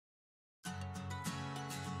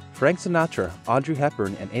Frank Sinatra, Audrey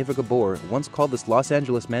Hepburn, and Ava Gabor once called this Los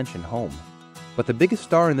Angeles mansion home. But the biggest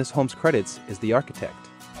star in this home's credits is the architect,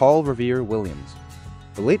 Paul Revere Williams.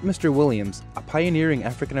 The late Mr. Williams, a pioneering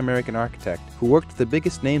African-American architect who worked with the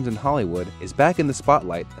biggest names in Hollywood, is back in the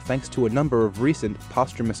spotlight thanks to a number of recent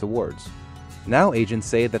posthumous awards. Now agents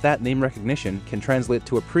say that name recognition can translate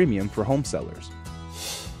to a premium for home sellers.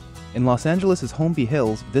 In Los Angeles' Holmby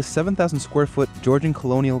Hills, this 7,000 square foot Georgian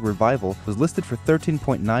colonial revival was listed for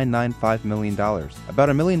 $13.995 million, about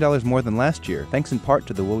 $1 million more than last year, thanks in part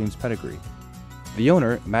to the Williams pedigree. The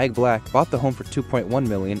owner, Mag Black, bought the home for $2.1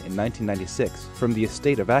 million in 1996 from the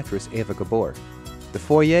estate of actress Ava Gabor. The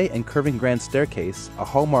foyer and curving grand staircase, a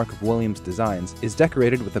hallmark of Williams' designs, is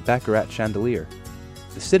decorated with a baccarat chandelier.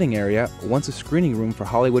 The sitting area, once a screening room for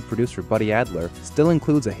Hollywood producer Buddy Adler, still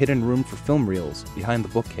includes a hidden room for film reels behind the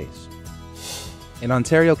bookcase. In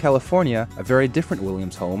Ontario, California, a very different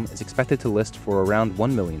Williams home is expected to list for around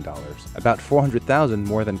 $1 million, about $400,000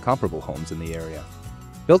 more than comparable homes in the area.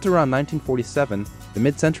 Built around 1947, the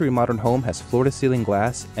mid-century modern home has floor-to-ceiling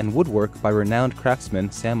glass and woodwork by renowned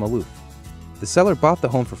craftsman Sam Maloof. The seller bought the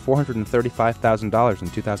home for $435,000 in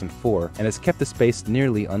 2004 and has kept the space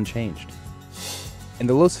nearly unchanged. In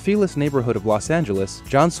the Los Feliz neighborhood of Los Angeles,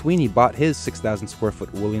 John Sweeney bought his 6,000 square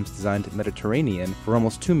foot Williams-designed Mediterranean for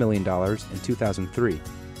almost $2 million in 2003.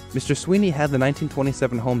 Mr. Sweeney had the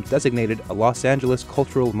 1927 home designated a Los Angeles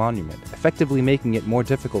Cultural Monument, effectively making it more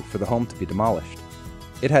difficult for the home to be demolished.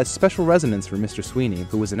 It has special resonance for Mr. Sweeney,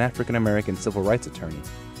 who was an African-American civil rights attorney.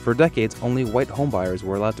 For decades, only white homebuyers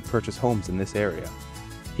were allowed to purchase homes in this area.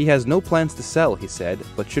 He has no plans to sell, he said,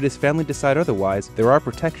 but should his family decide otherwise, there are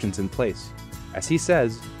protections in place. As he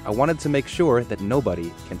says, "I wanted to make sure that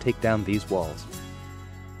nobody can take down these walls."